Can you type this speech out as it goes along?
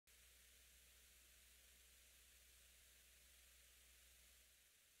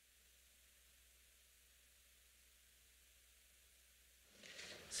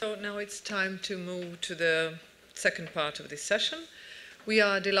So now it's time to move to the second part of this session. We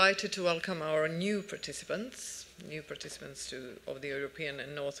are delighted to welcome our new participants of the European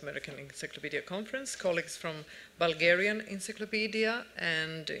and North American Encyclopedia Conference, colleagues from Bulgarian Encyclopedia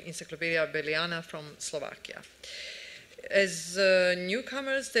and Encyclopedia Beliana from Slovakia. As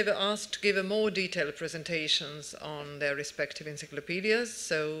newcomers, they were asked to give more detailed presentations on their respective encyclopedias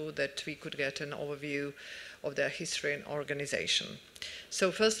so that we could get an overview of their history and organization.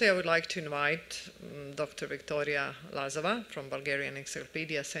 So firstly, I would like to invite Dr. Victoria Lazova from Bulgarian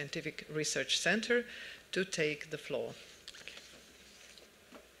Encyclopedia Scientific Research Center to take the floor.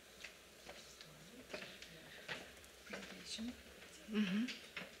 Mm-hmm.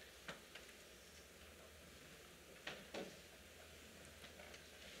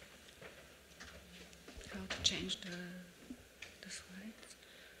 How to change the slides?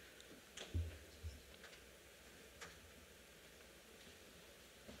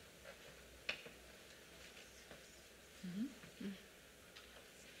 Mm-hmm.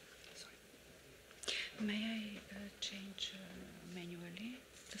 Sorry. May I change manually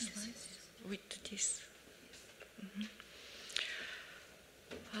the slides with this? Mm-hmm.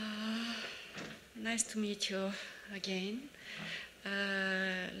 Nice to meet you again.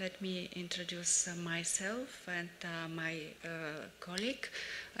 Let me introduce myself and my colleague.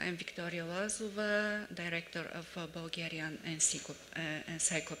 I'm Victoria Lazova, director of Bulgarian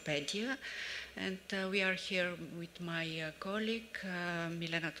Encyclopedia, and we are here with my colleague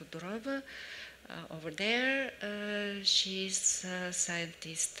Milena Todorova over there. She's a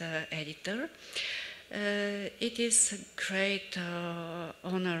scientist editor. It is a great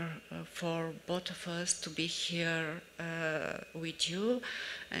honor for both of us to be here with you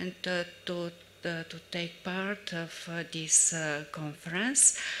and to take part of this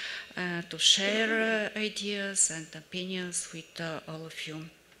conference, to share ideas and opinions with all of you.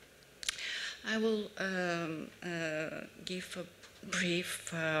 I will give a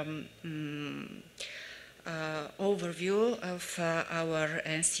brief overview of our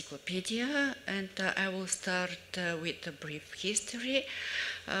encyclopedia, and I will start with a brief history.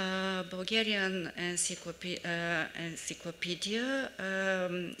 Bulgarian Encyclopedia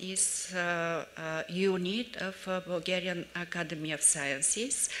is a unit of Bulgarian Academy of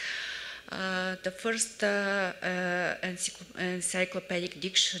Sciences. The first encyclopedic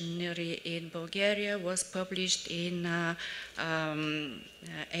dictionary in Bulgaria was published in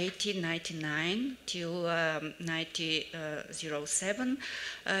 1899 till 1907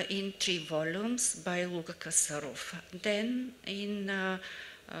 in 3 volumes by Luka Kasarov. Then in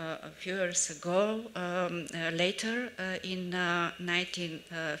a few years ago, later in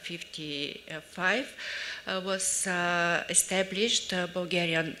 1955, was established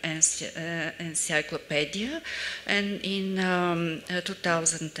Bulgarian Encyclopedia, and in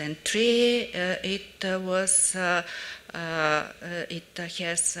 2003 it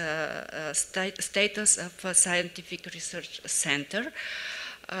has status of a scientific research center.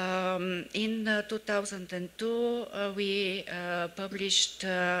 In 2002, we published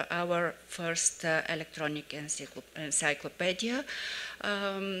our first electronic encyclopedia.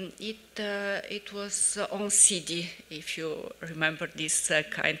 It was on CD, if you remember this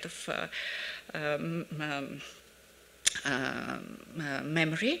kind of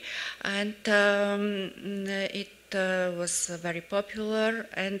memory, and it was very popular,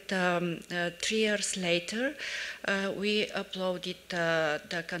 and 3 years later we uploaded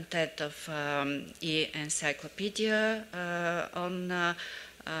the content of e-encyclopedia on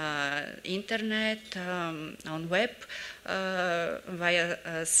internet, on web, via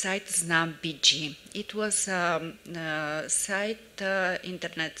site Znam.bg. It was a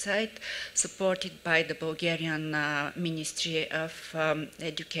internet site supported by the Bulgarian Ministry of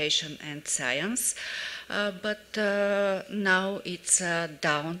Education and Science, but now it's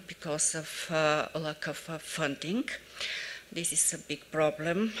down because of lack of funding. This is a big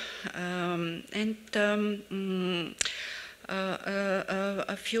problem,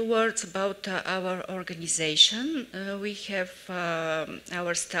 a few words about our organization. We have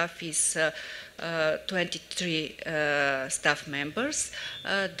our staff is 23 staff members.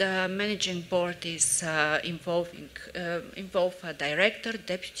 The managing board is involve a director,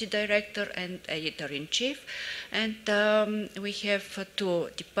 deputy director, and editor-in-chief. And we have 2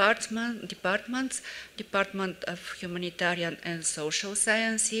 departments, Department of Humanitarian and Social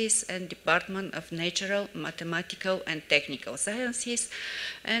Sciences and Department of Natural, Mathematical and Technical Sciences,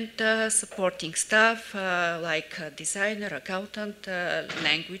 and supporting staff like designer, accountant,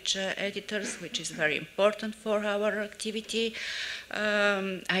 language editors, which is very important for our activity,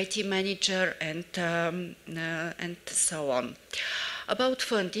 IT manager, and so on. About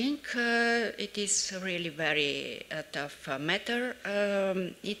funding, it is really very tough matter.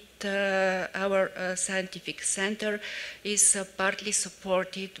 Our scientific center is partly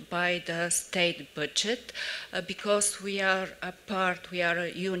supported by the state budget because we are a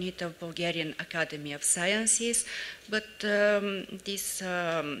unit of Bulgarian Academy of Sciences, but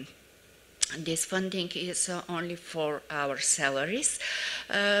this funding is only for our salaries.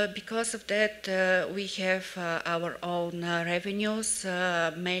 Because of that, we have our own revenues,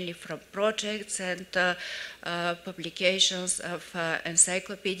 mainly from projects and publications of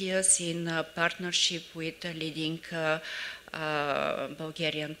encyclopedias in partnership with leading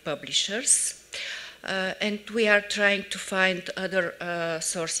Bulgarian publishers. And we are trying to find other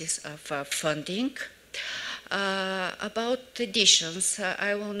sources of funding. About editions,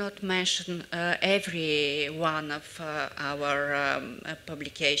 I will not mention every one of our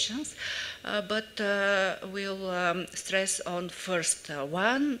publications, but will stress on first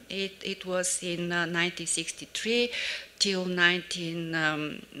one. It was in 1963 till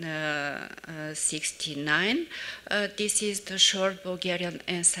 1969. This is the short Bulgarian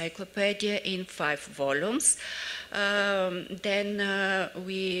encyclopedia in 5 volumes. Then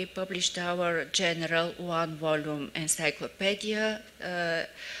we published our general 1-volume encyclopedia,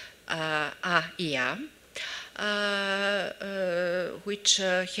 AIA, which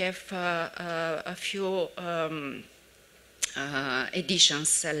have a few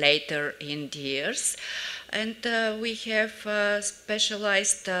editions later in the years. And we have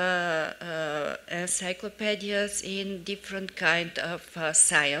specialized encyclopedias in different kind of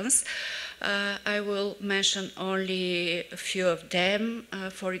science. I will mention only a few of them.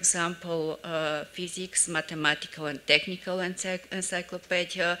 For example, physics, mathematical and technical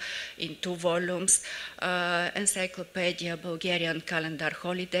encyclopedia in 2 volumes, encyclopedia Bulgarian calendar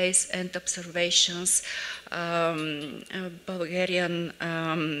holidays and observations, Bulgarian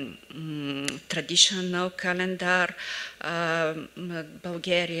traditional calendar,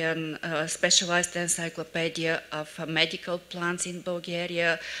 Bulgarian specialized encyclopedia of medical plants in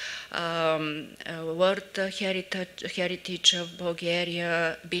Bulgaria, World Heritage of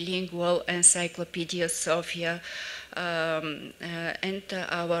Bulgaria, bilingual Encyclopedia Sofia, and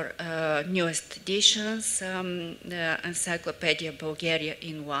our newest editions, Encyclopedia Bulgaria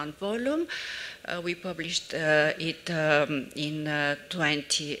in 1 volume. We published it in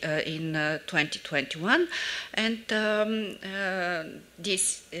 2021, and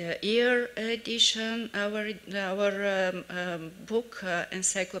this year edition, our book,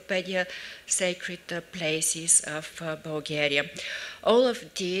 Encyclopedia Sacred Places of Bulgaria. All of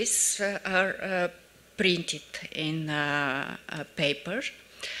these are printed in paper.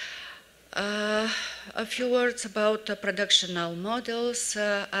 A few words about productional models.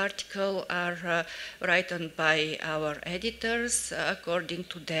 Articles are written by our editors according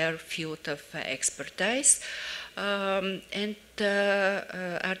to their field of expertise. And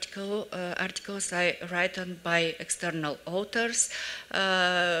articles are written by external authors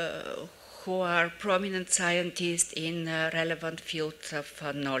who are prominent scientists in relevant fields of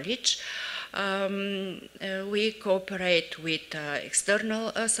knowledge. We cooperate with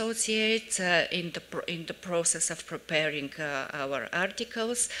external associates in the process of preparing our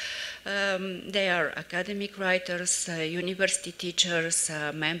articles. They are academic writers, university teachers,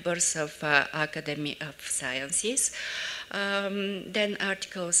 members of Academy of Sciences. Then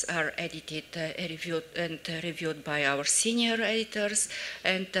articles are edited, reviewed by our senior editors,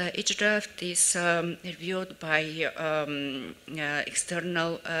 and each draft is reviewed by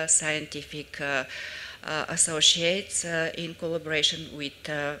external scientific associates in collaboration with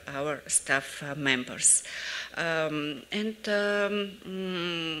our staff members.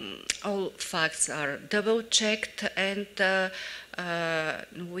 All facts are double-checked, and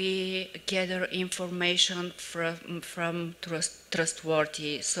we gather information from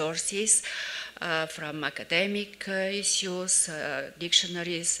trustworthy sources, from academic issues,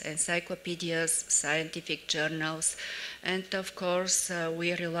 dictionaries, encyclopedias, scientific journals, and of course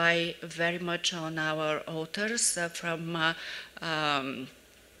we rely very much on our authors from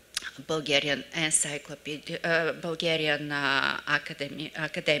Bulgarian Encyclopedia, Bulgarian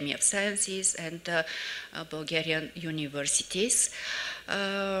Academy of Sciences, and Bulgarian universities.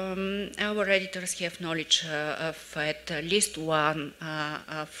 Our editors have knowledge of at least one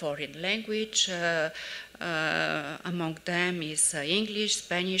foreign language. Among them is English,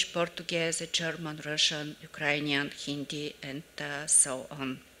 Spanish, Portuguese, German, Russian, Ukrainian, Hindi, and so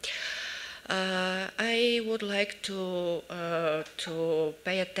on. I would like to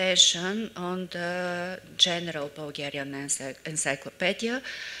pay attention on the general Bulgarian encyclopedia.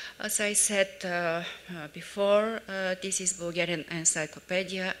 As I said before, this is Bulgarian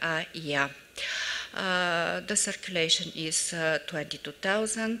Encyclopedia IA. The circulation is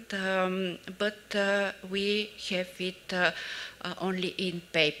 22,000, but we have it only in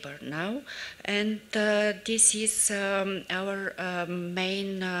paper now, and this is our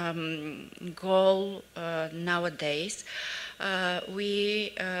main goal nowadays.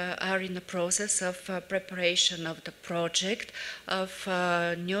 We are in the process of preparation of the project of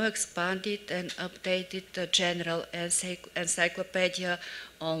new expanded and updated general encyclopedia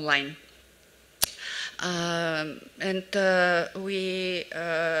online. We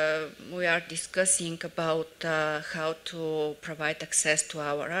are discussing about how to provide access to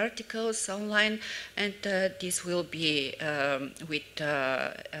our articles online, and this will be with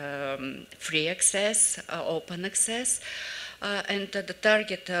free access, open access. And the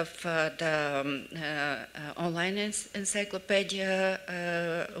target of the online encyclopedia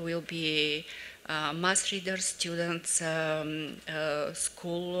will be mass readers, students,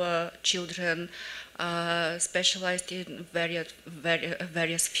 school children, specialized in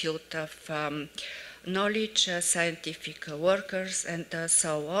various fields of knowledge, scientific workers, and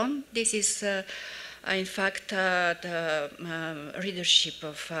so on. This is in fact, the readership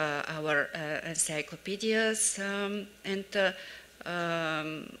of our encyclopedias, and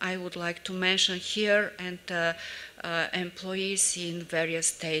I would like to mention here and employees in various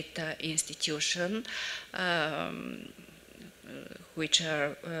state institutions which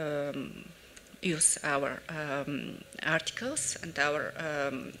are use our articles and our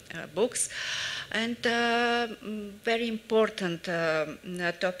books. And very important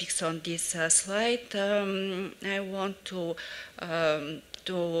topics on this slide. I want to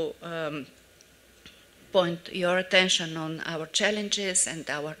point your attention on our challenges and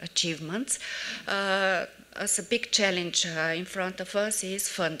our achievements. As a big challenge in front of us is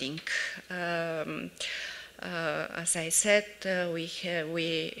funding. As I said, we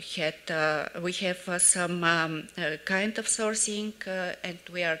have some kind of sourcing, and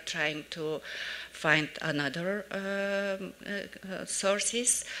we are trying to find another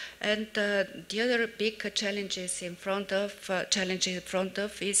sources. And the other big challenges in front of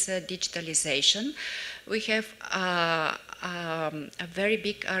is digitalization. We have a very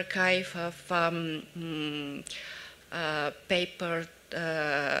big archive of paper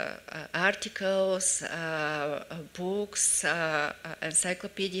articles, books,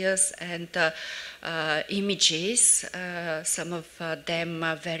 encyclopedias, and images, some of them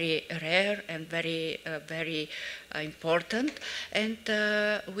very rare and very important. And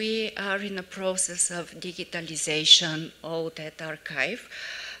we are in a process of digitalization of that archive.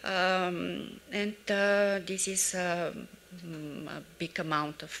 And this is a big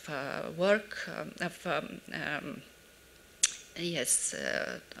amount of work, of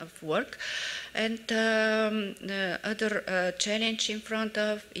work. And the other challenge in front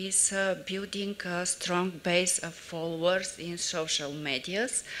of is building a strong base of followers in social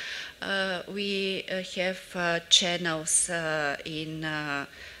medias. We have channels in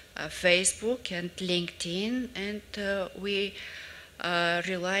Facebook and LinkedIn, and we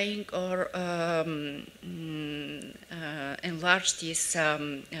relying or enlarge this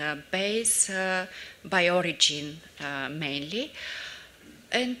base by origin mainly.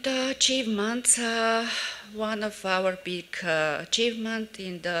 And achievements, one of our big achievements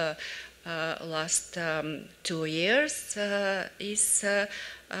in the last 2 years is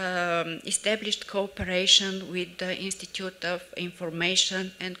established cooperation with the Institute of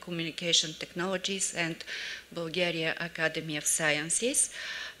Information and Communication Technologies and Bulgaria Academy of Sciences,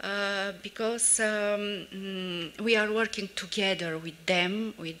 because we are working together with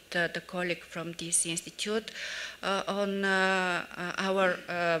them, with the colleague from this institute, on our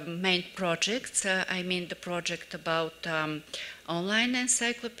main projects. I mean the project about online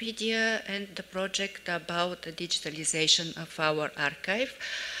encyclopedia and the project about the digitalization of our archive.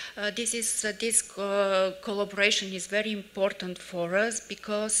 This collaboration is very important for us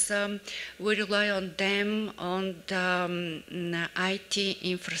because we rely on them on the IT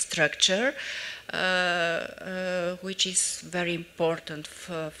infrastructure, which is very important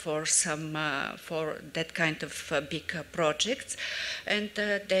for that kind of big projects, and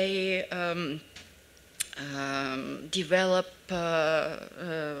they develop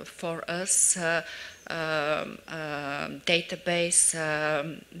for us database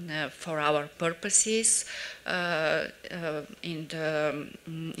for our purposes in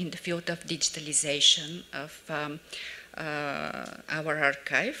the field of digitalization of our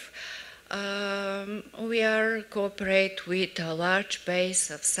archive. We are cooperate with a large base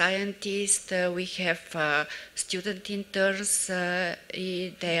of scientists. We have student interns.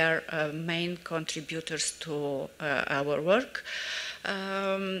 They are main contributors to our work,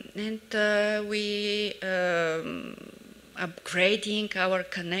 and we upgrading our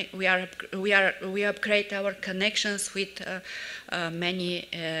we upgrade our connections with many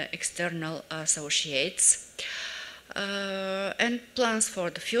external associates. And plans for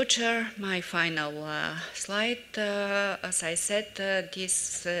the future, my final slide. As I said,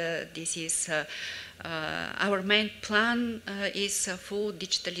 this is our main plan is full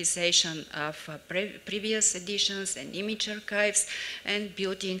digitalization of previous editions and image archives and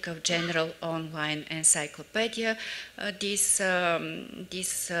building of general online encyclopedia. These are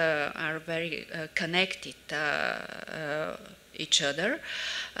very connected each other,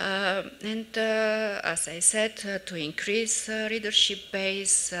 and as I said, to increase readership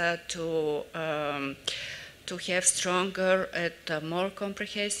base, to have stronger and more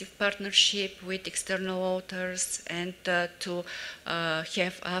comprehensive partnership with external authors, and to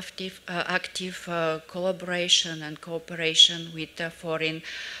have active collaboration and cooperation with foreign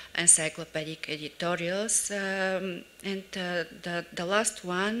encyclopedic editorials. And the last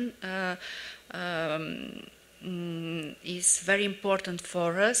one is very important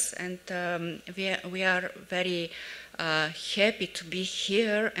for us, and we are very happy to be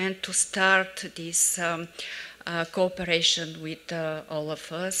here and to start this cooperation with all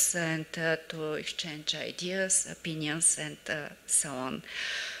of us, and to exchange ideas, opinions, and so on.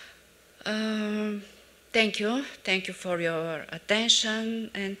 Thank you for your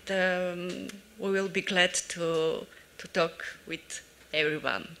attention, and we will be glad to talk with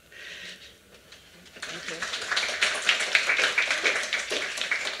everyone. Thank you.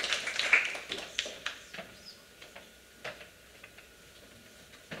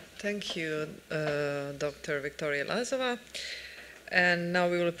 Thank you, Dr. Victoria Lazova. And now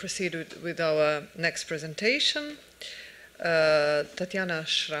we will proceed with our next presentation. Tatiana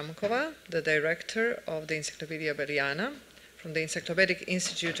Šrámková, the director of the Encyclopedia Beliana from the Encyclopedic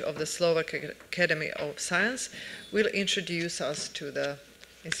Institute of the Slovak Academy of Science, will introduce us to the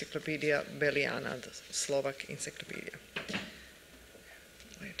Encyclopedia Beliana, the Slovak encyclopedia.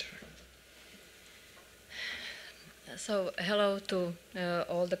 Later. So, hello to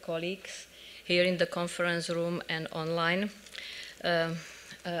all the colleagues here in the conference room and online.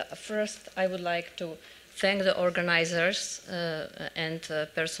 First, I would like to thank the organizers and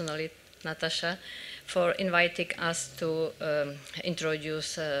personally Natasha for inviting us to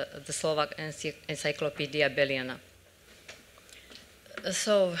introduce the Slovak Encyclopedia Beliana.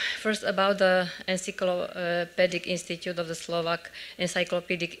 So, first about the Encyclopedic Institute of the Slovak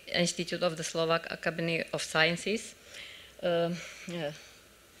Encyclopedic Institute of the Slovak Academy of Sciences. The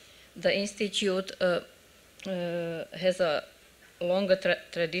institute has a longer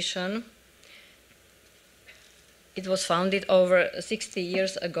tradition. It was founded over 60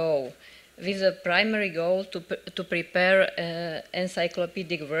 years ago with the primary goal to prepare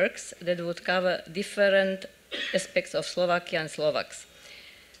encyclopedic works that would cover different aspects of Slovakia and Slovaks.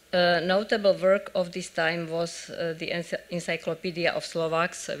 A notable work of this time was the Encyclopedia of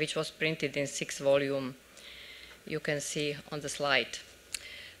Slovaks, which was printed in 6 volumes. You can see on the slide.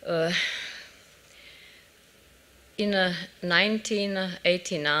 In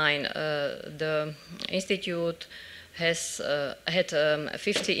 1989, the Institute has had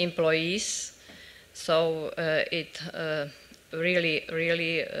 50 employees, so it really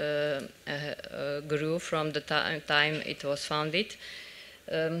grew from the time it was founded.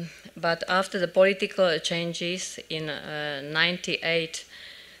 But after the political changes in 1998,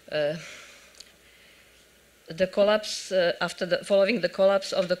 following the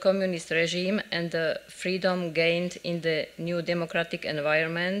collapse of the communist regime and the freedom gained in the new democratic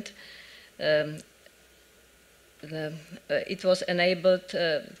environment, it was enabled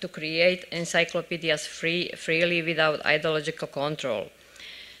to create encyclopedias freely without ideological control.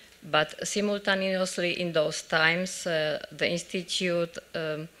 But simultaneously in those times, the Institute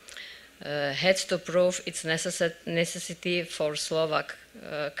had to prove its necessity for Slovak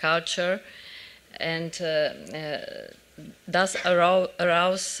culture, and thus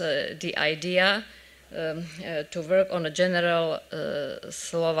arouse the idea to work on a general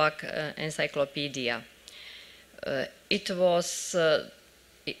Slovak encyclopedia. It was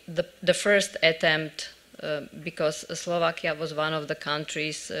the first attempt because Slovakia was one of the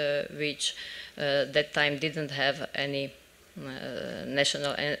countries which that time didn't have any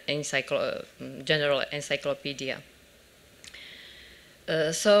national general encyclopedia.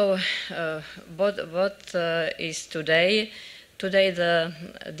 So what is today today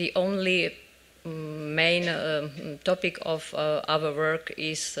the only main topic of our work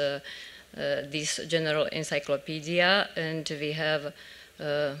is this general encyclopedia, and we have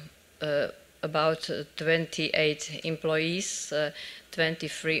about 28 employees,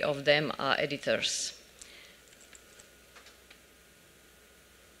 23 of them are editors.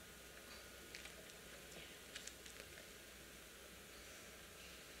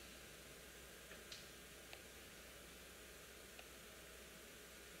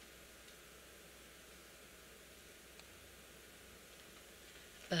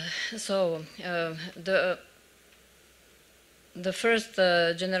 So the first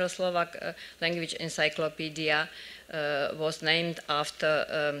general Slovak language encyclopedia was named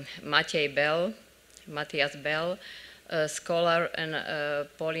after Matthias Bell, a scholar and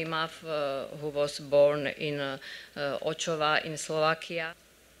polymath who was born in Očova in Slovakia.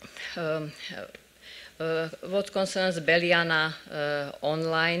 What concerns Beliana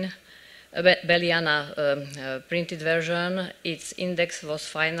online, Beliana printed version, its index was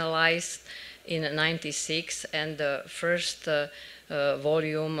finalized in '96, and the first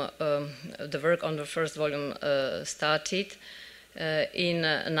volume, the work on the first volume started in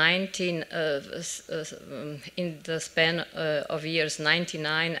the span of years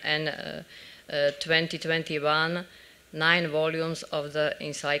 1999 and 2021. 9 volumes of the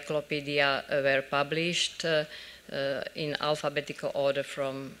encyclopedia were published in alphabetical order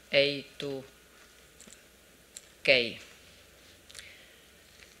from A to K.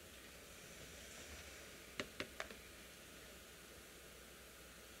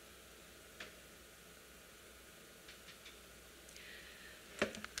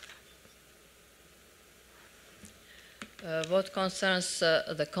 What concerns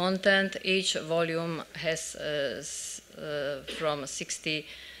the content, each volume has from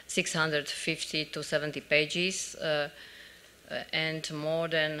 650 to 70 pages and more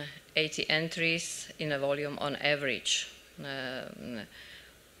than 80 entries in a volume on average.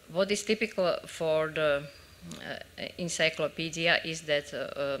 What is typical for the encyclopedia is that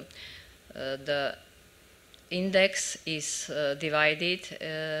the index is divided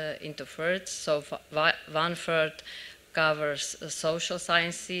into thirds, so 1/3 covers social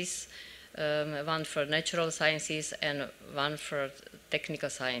sciences, 1/3 natural sciences, and 1/3 technical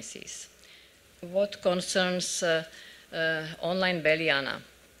sciences. What concerns online Beliana,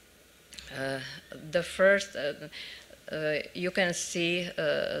 the first, you can see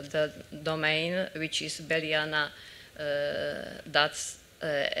the domain, which is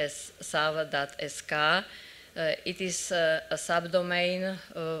beliana.sava.sk. It is a subdomain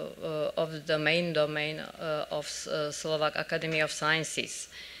of the main domain of Slovak Academy of Sciences.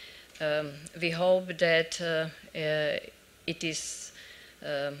 We hope that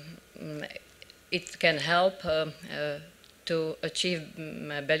it can help to achieve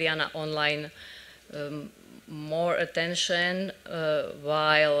Beliana online more attention,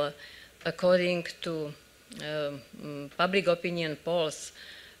 while according to public opinion polls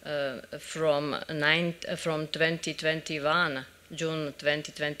from 2021, June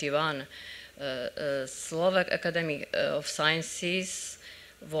 2021, Slovak Academy of Sciences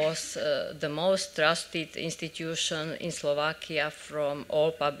was the most trusted institution in Slovakia from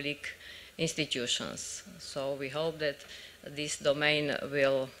all public institutions. So we hope that this domain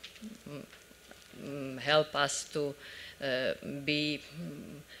will help us to be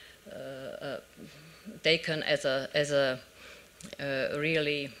taken as a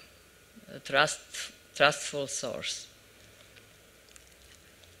really trustful source.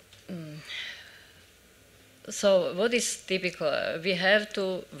 So what is typical? We have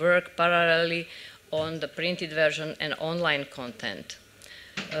to work parallelly on the printed version and online content.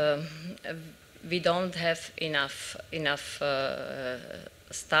 We don't have enough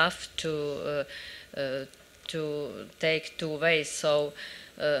staff to take 2 ways. So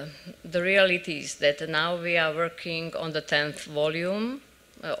the reality is that now we are working on the 10th volume,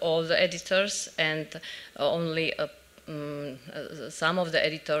 all the editors, and only some of the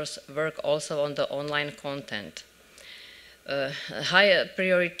editors work also on the online content. Higher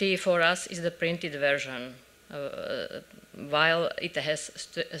priority for us is the printed version, while it has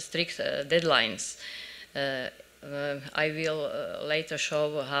strict deadlines. I will later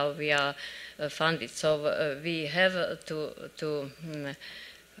show how we are funded. So we have to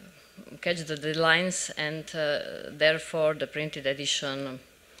catch the deadlines, and therefore the printed edition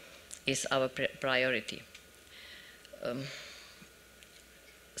is our priority.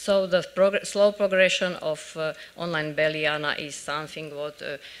 So the slow progression of online Beliana is something what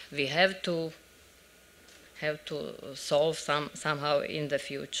we have to solve somehow in the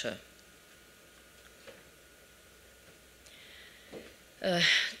future.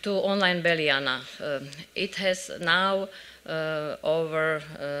 To online Beliana. It has now over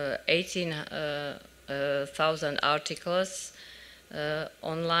 18,000 articles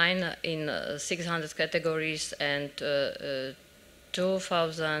online in 600 categories and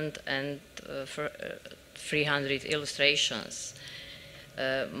 2,300 illustrations.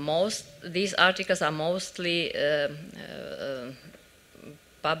 These articles are mostly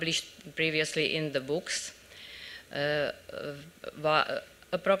published previously in the books.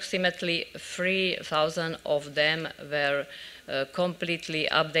 Approximately 3,000 of them were completely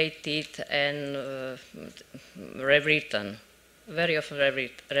updated and rewritten, very often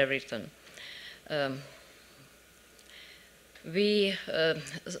rewritten. We,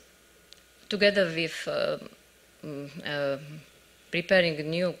 together with preparing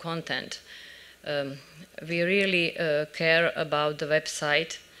new content, we really care about the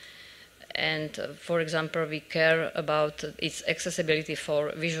website. And for example, we care about its accessibility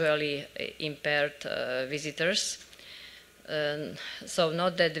for visually impaired visitors. So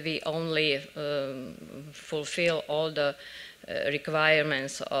not that we only fulfill all the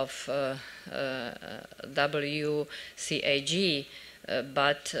requirements of WCAG,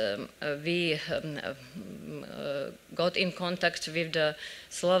 but we got in contact with the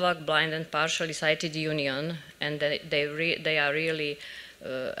Slovak Blind and Partially Sighted Union, and they are really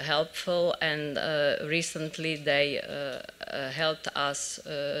helpful, and recently they helped us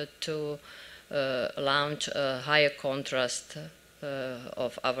to launch a higher contrast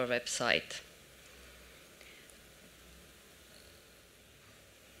of our website.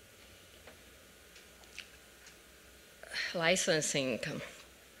 Licensing.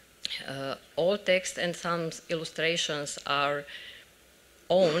 All text and some illustrations are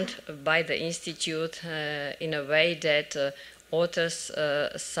owned by the Institute in a way that authors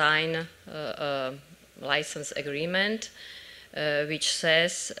sign a license agreement which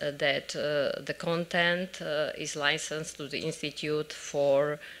says that the content is licensed to the Institute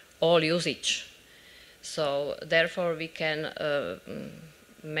for all usage. So therefore we can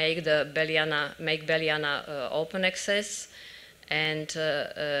make Beliana open access, and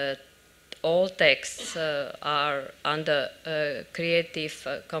all texts are under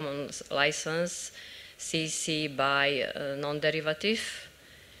Creative Commons license CC by non-derivative.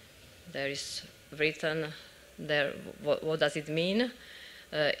 There is written there. What does it mean?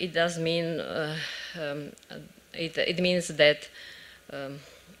 It does mean it means that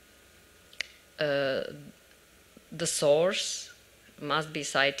the source must be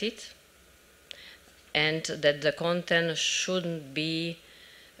cited, and that the content shouldn't be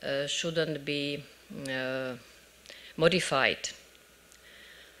modified.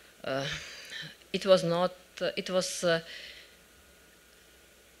 It was not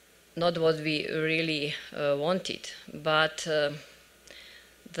what we really wanted, but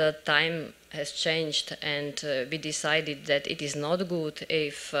the time has changed, and we decided that it is not good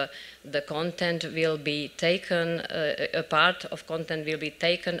if the content will be taken, a part of content will be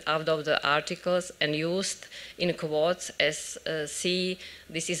taken out of the articles and used in quotes as see,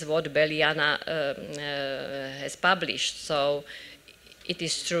 this is what Beliana has published, so it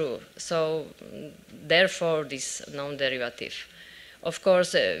is true. So therefore this non-derivative. Of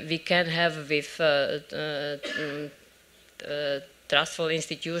course we can have with trustful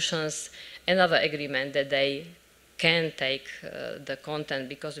institutions another agreement that they can take the content,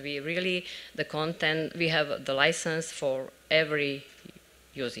 because we really, the content, we have the license for every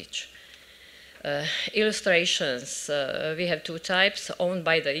usage. Illustrations, we have two types owned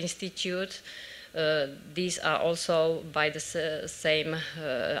by the Institute. These are also by the same,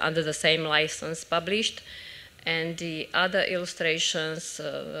 under the same license published. And the other illustrations,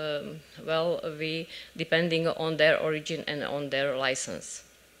 well, we, depending on their origin and on their license.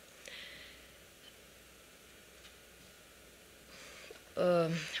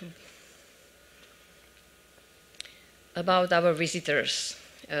 About our visitors.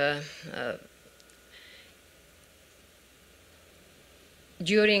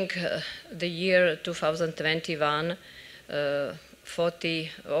 During the year 2021,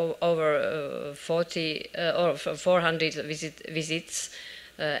 over 400 visits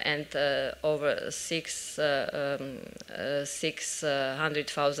and over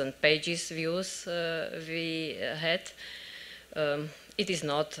 600,000 pages views we had. It is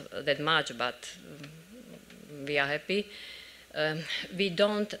not that much, but we are happy. We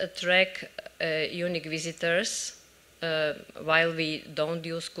don't track unique visitors while we don't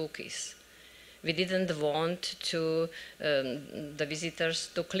use cookies. We didn't want to the visitors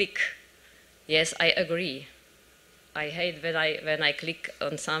to click. Yes, I agree. I hate when I click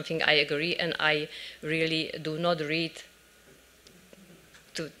on something. I agree, and I really do not read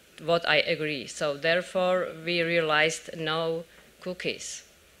what I agree. So therefore, we realized no cookies.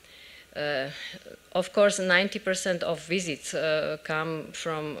 Of course, 90% of visits come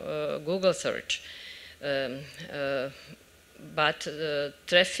from Google search, but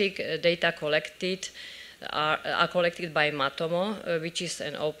traffic data collected are collected by Matomo, which is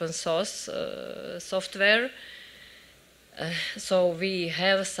an open source software. So we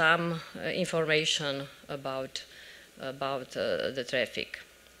have some information about the traffic.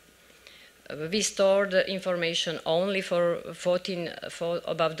 We store the information only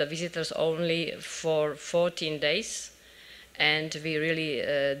about the visitors only for 14 days, and we really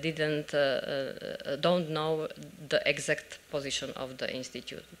don't know the exact position of the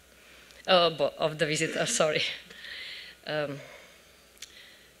institute, of the visitor, sorry.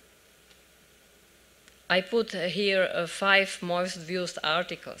 I put here 5 most viewed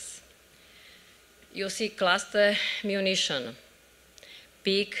articles. You see cluster munition,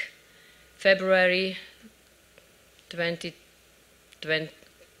 peak February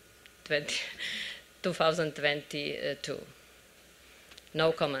 2022.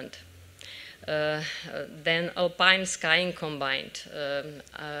 No comment. Then alpine skiing combined.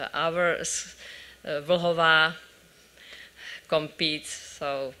 Our Vlhova competes,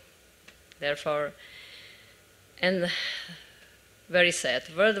 so therefore, and very sad.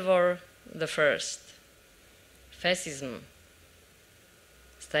 World War I, fascism,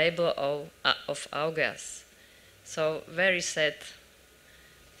 stable of August. So very sad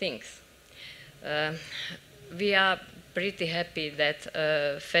things. We are pretty happy that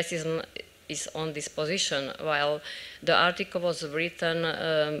fascism is on this position, while the article was written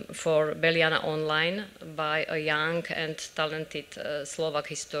for Beliana Online by a young and talented Slovak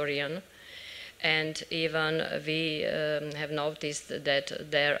historian. And even we have noticed that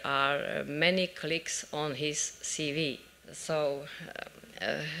there are many clicks on his CV. So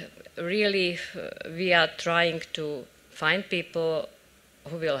really we are trying to find people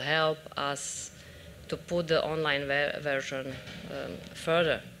who will help us to put the online version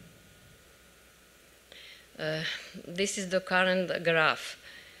further. This is the current graph.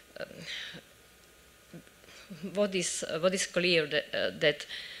 What is clear that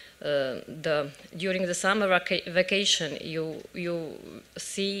during the summer vacation you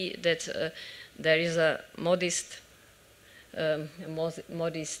see that there is a modest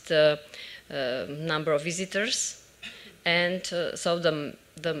number of visitors, and so the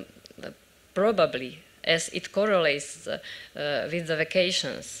probably, as it correlates with the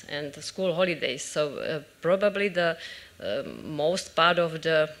vacations and the school holidays, so probably the most part of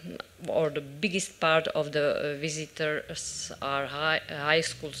the, or the biggest part of the visitors are high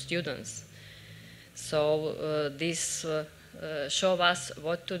school students. So this shows us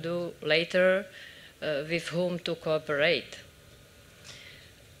what to do later, with whom to cooperate.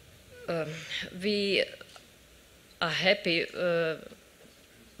 We are happy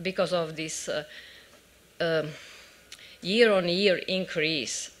because of this year-on-year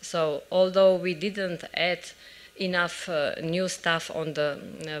increase. So although we didn't add enough new stuff on the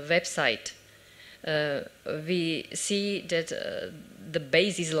website, we see that the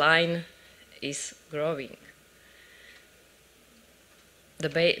basis line is growing. The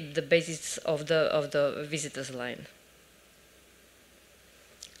basis of the visitors line.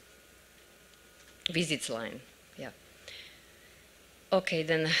 Visits line, yeah. Okay,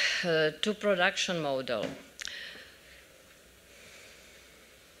 then to production model.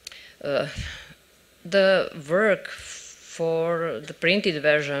 The work for the printed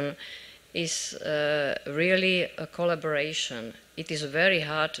version is really a collaboration. It is very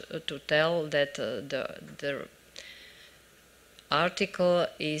hard to tell that the article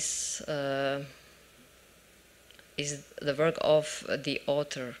is the work of the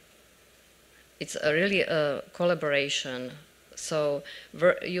author. It's really a collaboration. So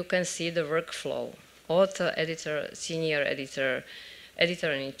you can see the workflow: author, editor, senior editor,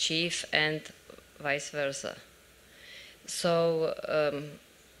 editor-in-chief, and vice versa. So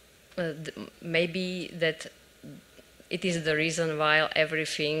maybe that it is the reason why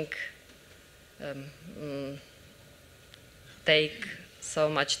everything take so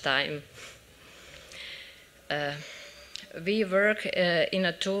much time. We work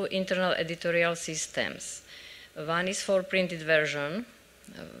in two internal editorial systems. One is for printed version.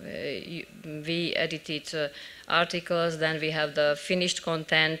 We edited articles, then we have the finished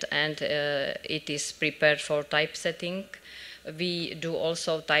content, and it is prepared for typesetting. We do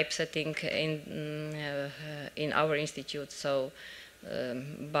also typesetting in our institute, so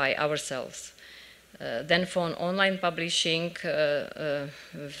by ourselves. Then for online publishing,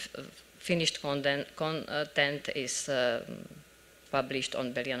 finished content is published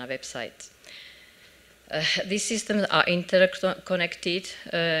on Beliana website. These systems are interconnected.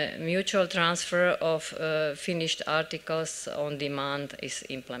 Mutual transfer of finished articles on demand is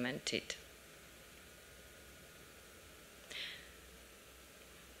implemented.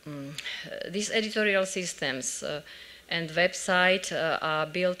 These editorial systems and website are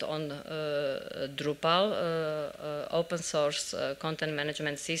built on Drupal, open source content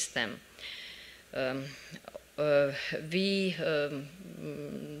management system. We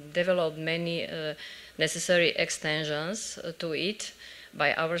developed many necessary extensions to it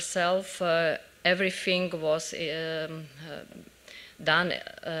by ourselves. Everything was done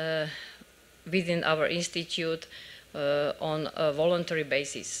within our institute on a voluntary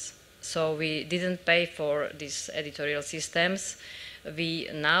basis. So we didn't pay for these editorial systems.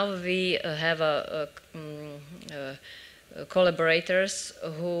 Now we have collaborators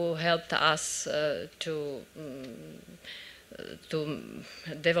who helped us to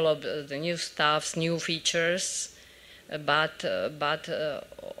develop the new stuffs, new features, but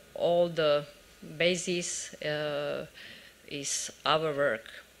all the basis is our work.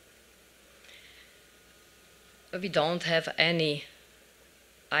 We don't have any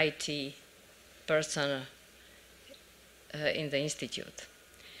IT person in the institute.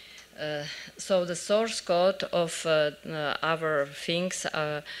 So the source code of our things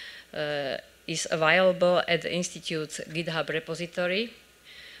is available at the Institute's GitHub repository.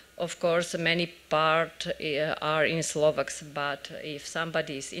 Of course, many parts are in Slovaks, but if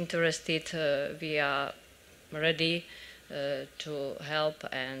somebody is interested, we are ready to help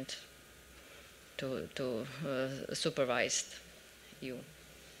and to supervise you.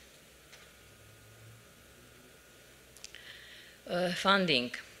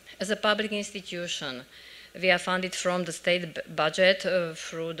 Funding. As a public institution, we are funded from the state budget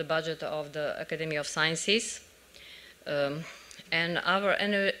through the budget of the Academy of Sciences. And our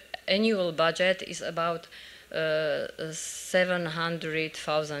annual budget is about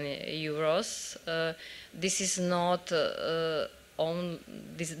 700,000 euros. This is not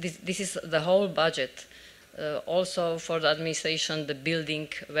this is the whole budget. Also for the administration, the building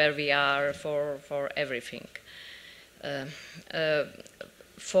where we are, for everything.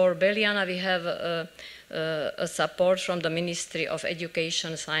 For Beliana, we have a support from the Ministry of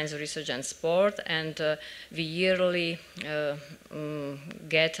Education, Science, Research and Sport, and we yearly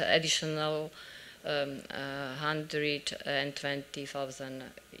get additional 120,000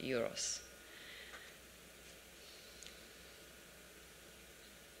 euros.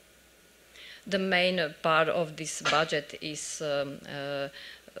 The main part of this budget is to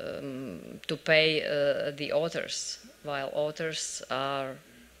pay the authors, while authors are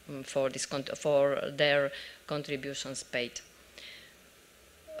for their contributions paid.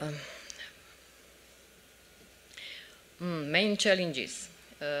 Main challenges.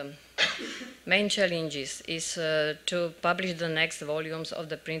 Main challenges is to publish the next volumes of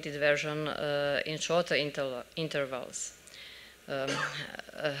the printed version in shorter intervals. To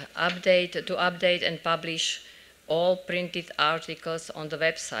update and publish all printed articles on the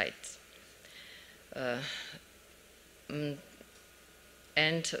website.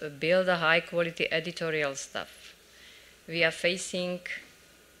 And build a high-quality editorial stuff. We are facing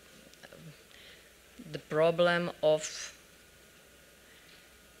the problem of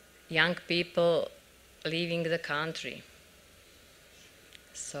young people leaving the country.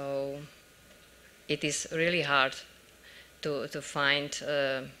 So it is really hard to find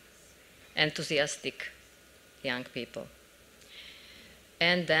enthusiastic young people.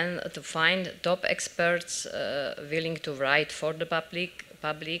 And then to find top experts willing to write for the public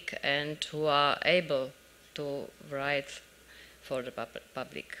and who are able to write for the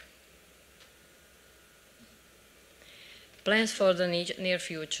public. Plans for the near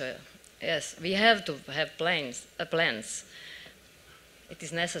future. Yes, we have to have plans. It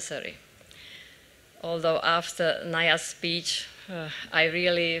is necessary. Although after Naya's speech, I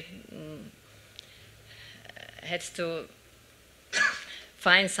really had to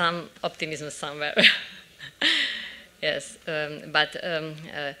find some optimism somewhere. Yes,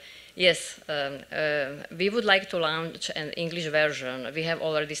 yes, we would like to launch an English version. We have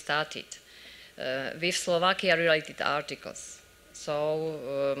already started with Slovakia-related articles. So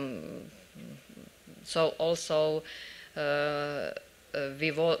also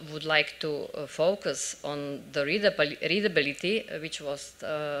we would like to focus on the readability, which was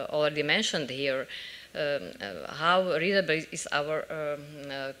already mentioned here. How readable is our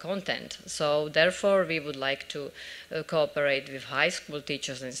content. So therefore we would like to cooperate with high school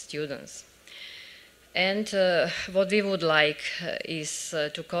teachers and students. And what we would like is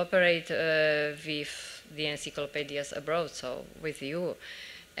to cooperate with the encyclopedias abroad, so with you.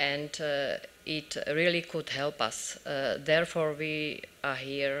 And it really could help us. Therefore, we are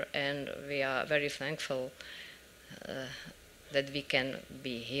here, and we are very thankful that we can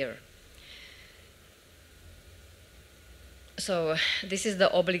be here. So this is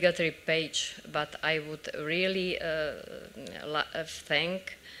the obligatory page, but I would really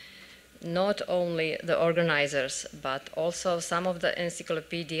thank not only the organizers, but also some of the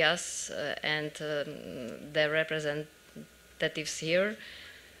encyclopedias and their representatives here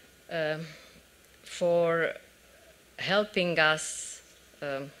for helping us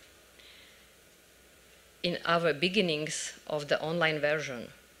in our beginnings of the online version.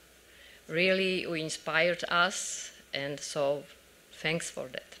 Really, you inspired us, and so thanks for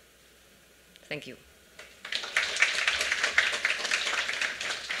that. Thank you.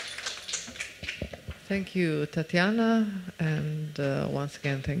 Thank you, Tatiana, and once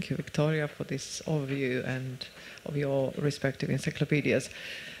again, thank you, Victoria, for this overview and of your respective encyclopedias.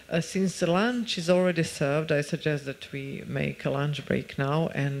 Since the lunch is already served, I suggest that we make a lunch break now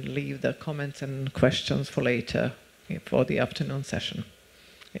and leave the comments and questions for later, for the afternoon session.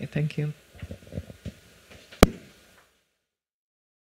 Okay, thank you.